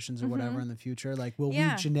weather conditions or whatever in the future. Like, will we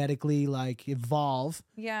genetically like evolve?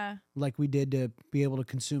 Yeah. Like we did to be able to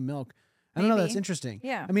consume milk? I don't know. That's interesting.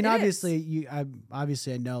 Yeah. I mean, it obviously, is.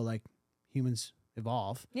 I know like humans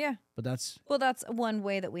evolve. Yeah. But that's one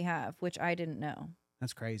way that we have, which I didn't know.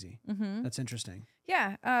 That's crazy. Mm-hmm. That's interesting.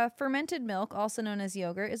 Yeah. Fermented milk, also known as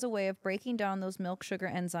yogurt, is a way of breaking down those milk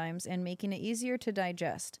sugar enzymes and making it easier to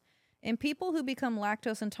digest. In people who become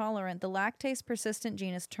lactose intolerant, the lactase persistent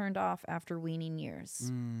gene is turned off after weaning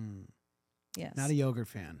years. Yes. Not a yogurt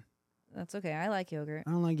fan. That's okay. I like yogurt. I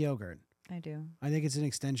don't like yogurt. I do. I think it's an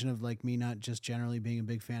extension of like me not just generally being a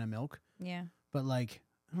big fan of milk. Yeah. But like,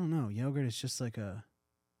 I don't know, yogurt is just like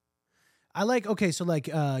I like, okay, so like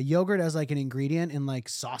yogurt as like an ingredient in like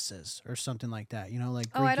sauces or something like that, like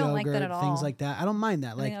Greek I don't yogurt, like that at all. things like that. I don't mind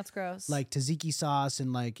that. I Like think that's gross. like tzatziki sauce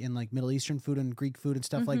and like in like Middle Eastern food and Greek food and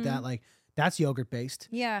stuff like that. Like that's yogurt based.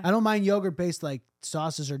 Yeah. I don't mind yogurt based like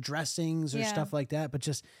sauces or dressings or Yeah. stuff like that, but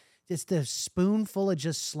just it's the spoonful of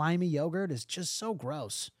just slimy yogurt is just so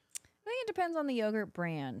gross. I think it depends on the yogurt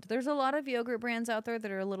brand. There's a lot of yogurt brands out there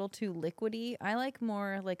that are a little too liquidy. I like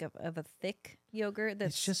more like of a thick yogurt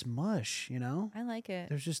that's It's just mush, I like it.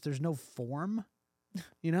 There's no form,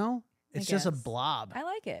 It's just a guess. blob. I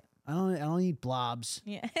like it. I don't eat blobs.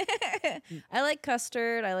 Yeah. I like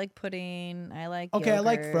custard. I like pudding. I like Okay, I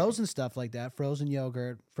like yogurt. frozen stuff like that. Frozen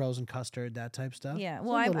yogurt, frozen custard, that type stuff. Yeah. It's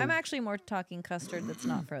Well, a I'm little- actually more talking custard that's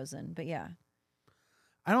not frozen, but yeah.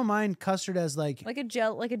 I don't mind custard as like Like a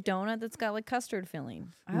donut that's got like custard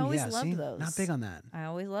filling. I Ooh, always yeah, loved see? those. Not big on that. I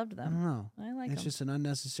always loved I don't them. know. I like It's them. just an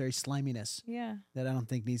unnecessary sliminess Yeah. that I don't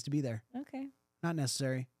think needs to be there. Okay. Not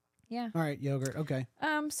necessary. Yeah. All right, yogurt. Okay.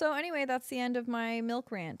 So anyway, that's the end of my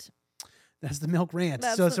milk rant. That's the milk rant.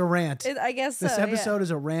 That's So it's a rant. I guess so. This yeah. episode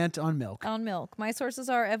is a rant on milk. On milk. My sources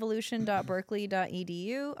are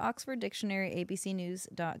evolution.berkeley.edu, Oxford Dictionary,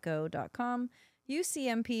 abcnews.go.com,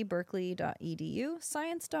 ucmpberkeley.edu,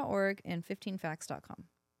 science.org, and 15facts.com.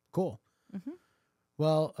 Cool. Mhm.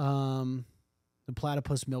 Well, the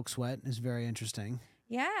platypus milk sweat is very interesting.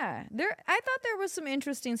 Yeah, I thought there was some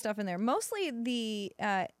interesting stuff in there. Mostly the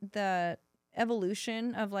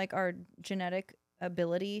evolution of like our genetic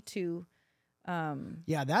ability to.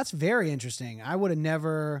 Yeah, that's very interesting. I would have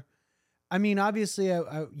never. I mean, obviously,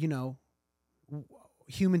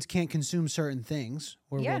 humans can't consume certain things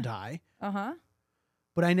or Yeah. will die. Uh-huh.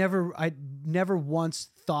 But I never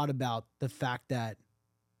once thought about the fact that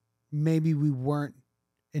maybe we weren't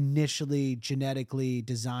initially genetically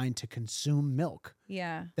designed to consume milk.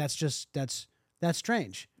 Yeah. That's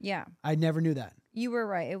strange. Yeah. I never knew that. You were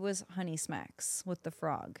right. It was Honey Smacks with the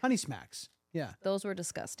frog. Honey smacks. Yeah. Those were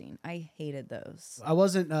disgusting. I hated those. I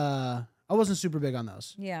wasn't I wasn't super big on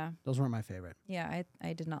those. Yeah. Those weren't my favorite. Yeah,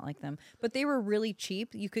 I did not like them. But they were really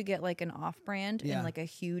cheap. You could get like an off-brand Yeah. and like a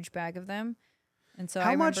huge bag of them. And so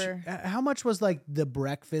How I much? remember How much was like the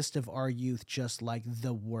breakfast of our youth? Just like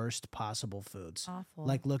the worst possible foods. awful.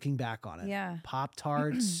 Like looking back on it. Yeah.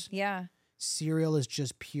 Pop-Tarts. Yeah. Cereal is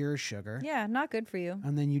just pure sugar. Yeah, not good for you.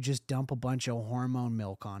 And then you just dump a bunch of hormone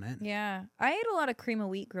milk on it. Yeah. I ate a lot of cream of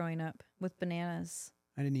wheat growing up with bananas.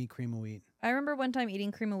 I didn't eat cream of wheat. I remember one time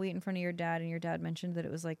eating cream of wheat in front of your dad, and your dad mentioned that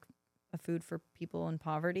it was like a food for people in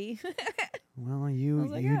poverty. Well, you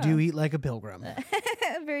like, you yeah. do eat like a pilgrim.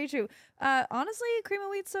 Very true. Honestly, cream of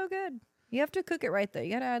wheat's so good. You have to cook it right though.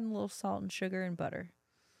 You gotta add a little salt and sugar and butter.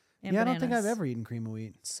 And Yeah, I don't think I've bananas. ever eaten cream of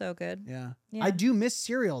wheat. So good. Yeah. Yeah. I do miss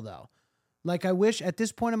cereal though. Like I wish at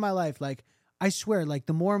this point in my life, like I swear, like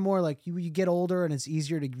the more and more like you get older and it's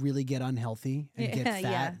easier to really get unhealthy and get fat,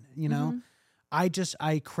 Yeah. you know?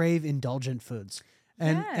 I crave indulgent foods.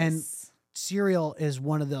 And Yes. cereal is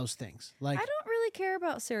one of those things. Like I don't really care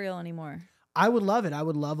about cereal anymore. I would love it. I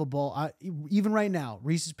would love a bowl. Even right now,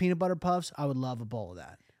 Reese's peanut butter puffs, I would love a bowl of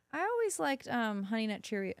that. I always liked Honey Nut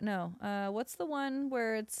Cheerio. No, what's the one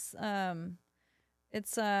where it's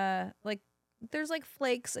like there's like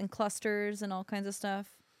flakes and clusters and all kinds of stuff.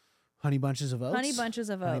 Honey bunches of oats. Honey bunches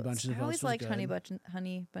of oats. Honey bunches of I always oats was liked honey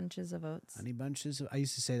good. bunches of oats. Honey bunches. I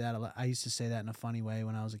used to say that a lot. I used to say that in a funny way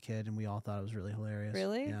when I was a kid, and we all thought it was really hilarious.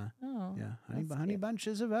 Really? Yeah. Oh. Yeah. that's Honey cute.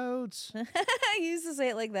 bunches of oats. You used to say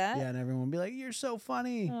it like that? Yeah, and everyone would be like, "You're so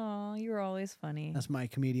funny." Oh, you were always funny. That's my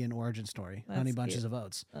comedian origin story. That's Honey bunches cute. of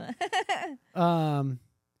oats.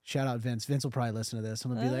 Shout out Vince. Vince will probably listen to this.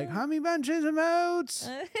 I'm gonna be like, "Honey bunches of oats."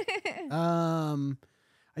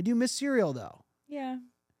 I do miss cereal though. Yeah.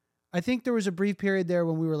 I think there was a brief period there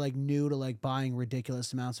when we were like new to like buying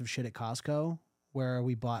ridiculous amounts of shit at Costco, where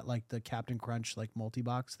we bought like the Captain Crunch like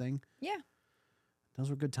multi-box thing. Yeah. Those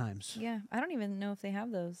were good times. Yeah. I don't even know if they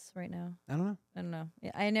have those right now. I don't know. I don't know.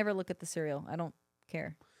 Yeah, I never look at the cereal. I don't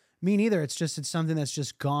care. Me neither. It's something that's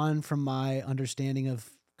just gone from my understanding of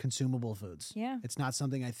consumable foods. Yeah. It's not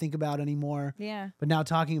something I think about anymore. Yeah. But now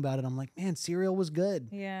talking about it, I'm like, man, cereal was good.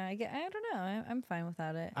 Yeah. I don't know. I'm fine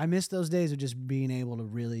without it. I miss those days of just being able to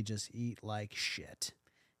really just eat like shit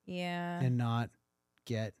Yeah. and not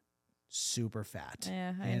get super fat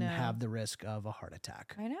Yeah, I and know. have the risk of a heart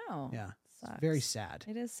attack. I know. Yeah. Sucks. Very sad.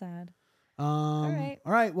 It is sad. All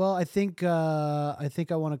right. Well, I think I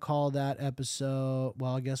want to call that episode.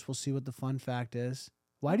 Well, I guess we'll see what the fun fact is.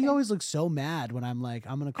 Why do you always look so mad when I'm like,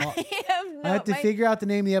 I'm going to call? I have to figure out the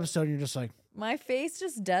name of the episode. And you're just like, my face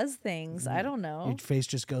just does things. I don't your know. face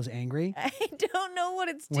just goes angry I don't know what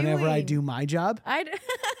it's doing. whenever I do my job.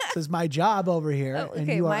 This is my job over here, Oh, and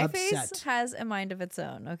okay, you are my upset. face has a mind of its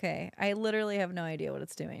own. Okay, I literally have no idea what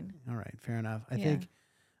it's doing. All right, fair enough. I Yeah.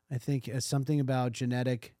 think something about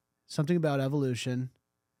something about evolution,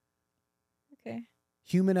 Okay,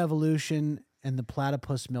 human evolution, and the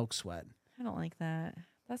platypus milk sweat. I don't like that.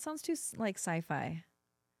 That sounds too like sci-fi.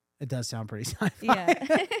 It does sound pretty sci-fi.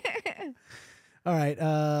 Yeah. All right.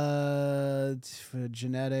 For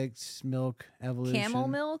genetics, milk, evolution. Camel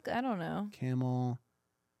milk? I don't know. Camel.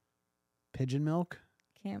 Pigeon milk.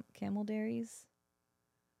 Camel dairies.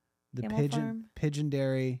 The Camel pigeon. farm. Pigeon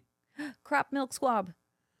dairy. Crop milk squab.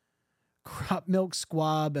 Crop milk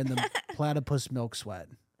squab and the platypus milk sweat.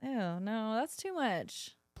 Oh no, that's too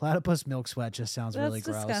much. Platypus milk sweat just sounds That's really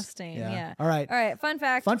gross. disgusting. Yeah. All right. All right. Fun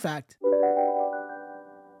fact. Fun fact.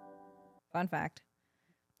 Fun fact.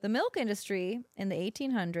 The milk industry in the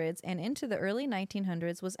 1800s and into the early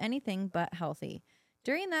 1900s was anything but healthy.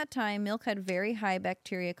 During that time, milk had very high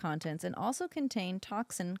bacteria contents and also contained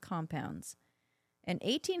toxin compounds. An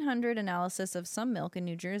 1800 analysis of some milk in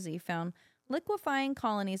New Jersey found liquefying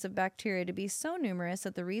colonies of bacteria to be so numerous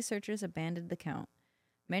that the researchers abandoned the count.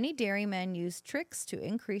 Many dairymen used tricks to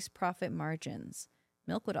increase profit margins.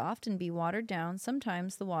 Milk would often be watered down.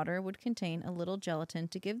 Sometimes the water would contain a little gelatin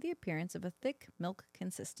to give the appearance of a thick milk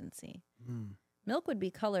consistency. Milk would be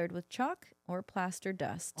colored with chalk or plaster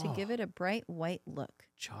dust to give it a bright white look.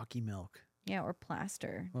 Chalky milk. Yeah, or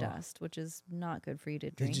plaster dust, which is not good for you to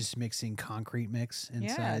They're drink. just mixing concrete mix Yeah,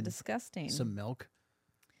 inside disgusting. some milk.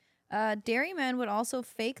 Dairymen would also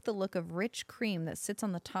fake the look of rich cream that sits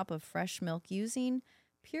on the top of fresh milk using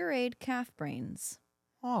pureed calf brains.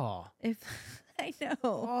 Oh. If I know.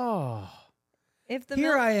 Oh. If the Here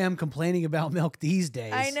milk, I am complaining about milk these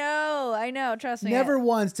days. I know. Trust me. Never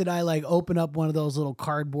once did I like open up one of those little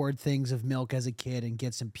cardboard things of milk as a kid and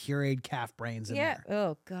get some pureed calf brains in Yeah. there.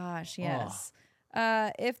 Oh gosh, yes.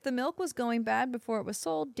 If the milk was going bad before it was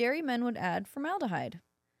sold, dairymen would add formaldehyde.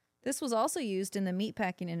 This was also used in the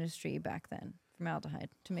meatpacking industry back then. Formaldehyde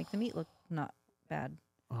to make the meat look not bad.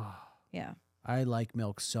 Oh. Yeah. I like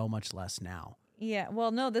milk so much less now. Yeah.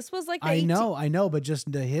 Well, no, this was like the I know, but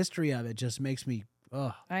just the history of it just makes me,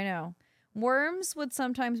 ugh. I know. Worms would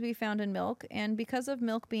sometimes be found in milk, and because of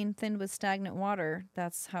milk being thinned with stagnant water,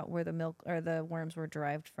 that's where the milk or the worms were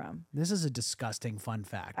derived from. This is a disgusting fun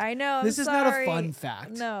fact. I know. This is not a fun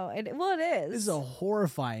fact. No, it is. This is a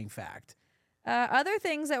horrifying fact. Other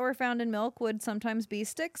things that were found in milk would sometimes be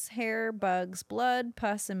sticks, hair, bugs, blood,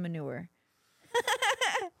 pus, and manure.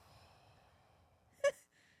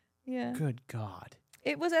 Yeah. Good God.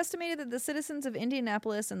 It was estimated that the citizens of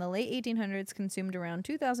Indianapolis in the late 1800s consumed around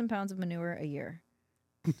 2,000 pounds of manure a year.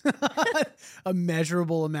 A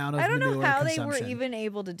measurable amount of manure I don't know how consumption. they were even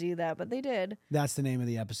able to do that, but they did. That's the name of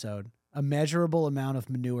the episode. A measurable amount of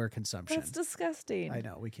manure consumption. That's disgusting. I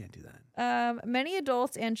know. We can't do that. Many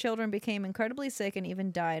adults and children became incredibly sick and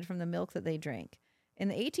even died from the milk that they drank. In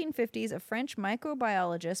the 1850s, a French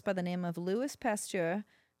microbiologist by the name of Louis Pasteur,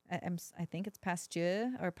 I think it's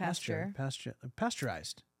Pasteur or Pasteur.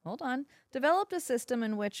 Pasteurized. Hold on. Developed a system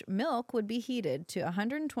in which milk would be heated to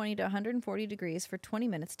 120 to 140 degrees for 20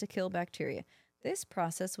 minutes to kill bacteria. This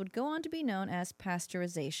process would go on to be known as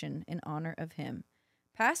pasteurization in honor of him.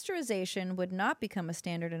 Pasteurization would not become a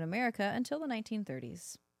standard in America until the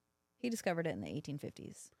 1930s. He discovered it in the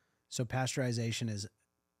 1850s. So pasteurization is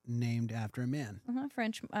named after a man.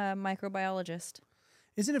 French microbiologist.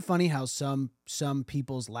 Isn't it funny how some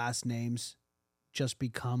people's last names just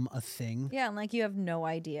become a thing? Yeah, and like you have no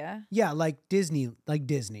idea. Yeah, like Disney, right?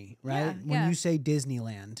 Yeah, When yeah. you say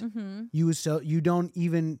Disneyland,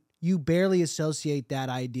 you barely associate that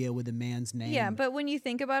idea with a man's name. Yeah, but when you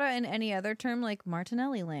think about it in any other term, like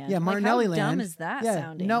Martinelli Land. Yeah, like, Martinelli how Land. dumb is that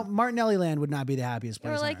sounding? No, Martinelli Land would not be the happiest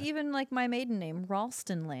place Or on like earth. even like my maiden name,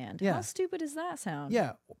 Ralston Land. Yeah. How stupid does that sound?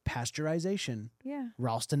 Yeah, pasteurization, Yeah.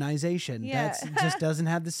 Ralstonization. Yeah. That just doesn't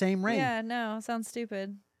have the same ring. Yeah, no, sounds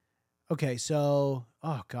stupid. Okay, so,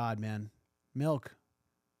 oh God, man. Milk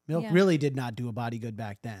Yeah. really did not do a body good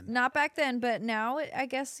back then. Not back then, but now I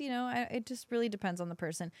guess, it just really depends on the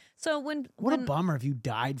person. So What when a bummer if you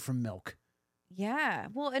died from milk. yeah,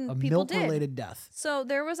 well, and A people did. milk-related death. So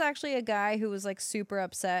there was actually a guy who was like super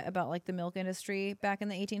upset about like the milk industry back in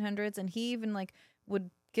the 1800s, and he even like would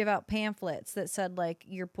give out pamphlets that said like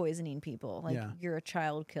you're poisoning people, like Yeah. you're a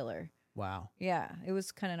child killer. Wow. Yeah, it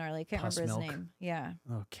was kind of gnarly. I can't Pus remember his milk. name. Yeah,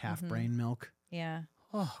 Oh, calf brain milk. yeah,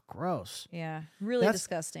 Oh, gross. yeah. Really That's-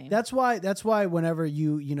 disgusting. That's why whenever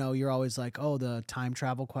you're always like, oh, the time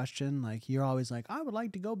travel question, like you're always like, I would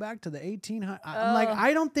like to go back to the 1800s. I'm like, Oh.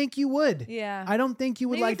 I don't think you would. yeah. I don't think you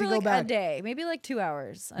would Maybe like for to go like back. a day, maybe like 2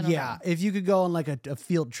 hours. I don't Yeah, know. if you could go on like a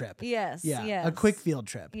field trip. Yes. Yeah, Yes. a quick field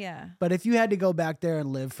trip. Yeah. But if you had to go back there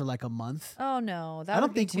and live for like a month, Oh no, that I don't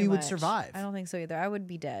would be think too we would much. survive. I don't think so either. I would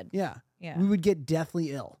be dead. yeah, Yeah. we would get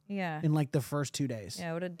deathly ill Yeah. in like the first 2 days. Yeah,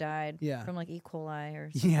 I would have died. Yeah. From like E. coli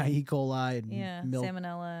or something. Yeah, E. coli and Yeah. milk,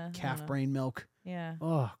 Salmonella. I don't calf know. brain milk. Yeah.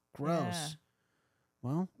 Oh, gross. Yeah.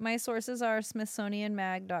 Well, My sources are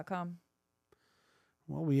smithsonianmag.com.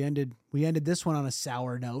 we ended this one on a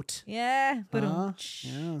sour note. Yeah. But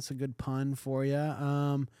Yeah, that's a good pun for you.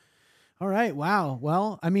 All right. Wow.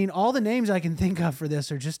 Well, I mean, all the names I can think of for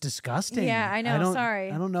this are just disgusting. Yeah, I know,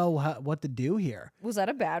 sorry. I don't know what to do here. was that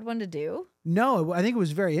a bad one to do? No, I think it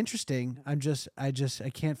was very interesting. I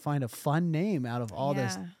can't find a fun name out of all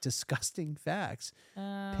this Yeah. disgusting facts.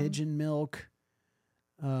 Um, Pigeon milk,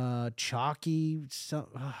 chalky.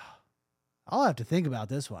 I'll have to think about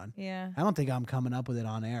this one. Yeah. I don't think I'm coming up with it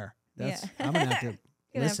on air. Yeah. I'm gonna have to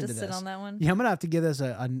Gonna have listen to to sit this. on that one. Yeah, I'm gonna have to give this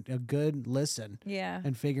a good listen Yeah.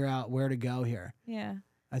 and figure out where to go here. Yeah.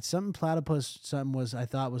 Something platypus, I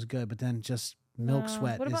thought was good, but then just milk No.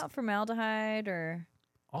 sweat What is about formaldehyde or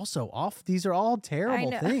also off. These are all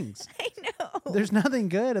terrible know. things. I know. There's nothing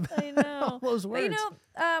good about I know. all those But words.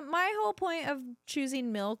 my whole point of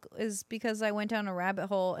choosing milk is because I went down a rabbit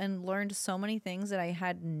hole and learned so many things that I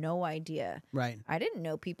had no idea. Right. I didn't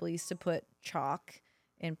know people used to put chalk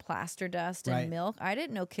in plaster dust in Right. milk. I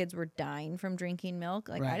didn't know kids were dying from drinking milk.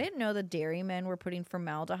 Like I Right. didn't know the dairymen were putting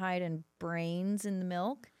formaldehyde and brains in the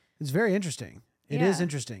milk. It's very interesting. It is Yeah.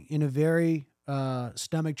 interesting in a very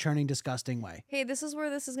stomach churning, disgusting way. Hey, this is where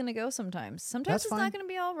this is going to go sometimes. Sometimes That's it's fine. not going to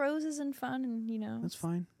be all roses and fun and, That's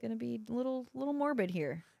fine. it's going to be a little morbid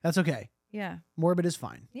here. That's okay. Yeah. Morbid is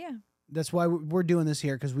fine. Yeah. That's why we're doing this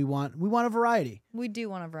here because we want a variety. We do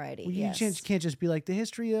want a variety. You yes. can't just be like the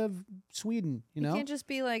history of Sweden, you know? You can't just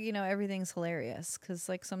be like, everything's hilarious because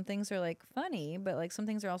like some things are like funny, but like some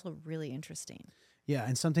things are also really interesting. Yeah,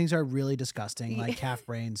 and some things are really disgusting, like Yeah. calf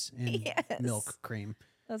brains and Yes. milk cream.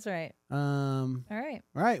 That's right. All All right.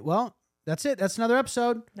 right, well, that's it. That's another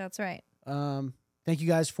episode. That's right. Thank you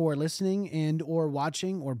guys for listening and or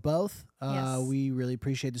watching or both. Yes. We really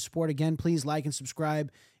appreciate the support. Again, please like and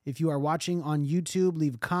subscribe. If you are watching on YouTube,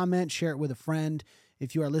 leave a comment, share it with a friend.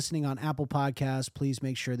 If you are listening on Apple Podcasts, please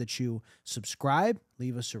make sure that you subscribe,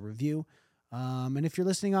 leave us a review. And if you're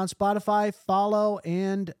listening on Spotify, follow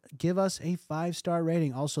and give us a 5-star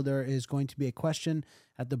rating. Also, there is going to be a question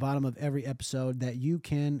at the bottom of every episode that you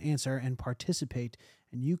can answer and participate,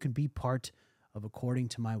 and you can be part of According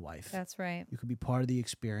to My Wife. That's right. You could be part of the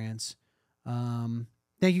experience.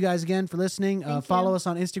 Thank you guys again for listening. Thank Follow you. us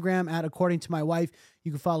on Instagram at According to My Wife.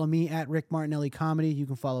 You can follow me at Rick Martinelli Comedy. You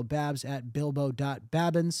can follow Babs at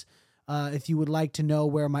Bilbo.Babbins. If you would like to know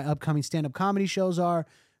where my upcoming stand-up comedy shows are,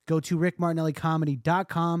 go to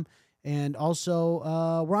rickmartinellicomedy.com. And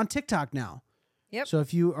also, we're on TikTok now. Yep. So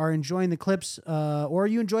if you are enjoying the clips or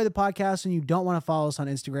you enjoy the podcast and you don't want to follow us on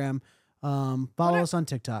Instagram, follow us on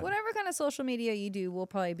TikTok. Whatever kind of social media you do, we'll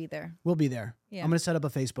probably be there. We'll be there. Yeah. I'm going to set up a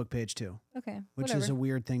Facebook page too. Okay. Which is a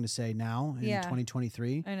weird thing to say now in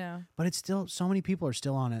 2023. I know. But it's still, so many people are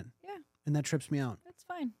still on it. Yeah. And that trips me out. That's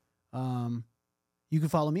fine. You can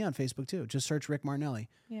follow me on Facebook too. Just search Rick Martinelli.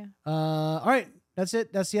 Yeah. All right. That's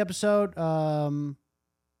it. That's the episode.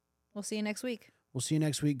 We'll see you next week. We'll see you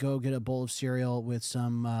next week. Go get a bowl of cereal with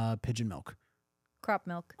some pigeon milk. Crop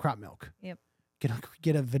milk. Crop milk. Yep.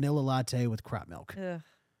 Get a vanilla latte with crop milk. Ugh.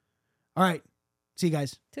 All right. See you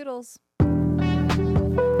guys. Toodles.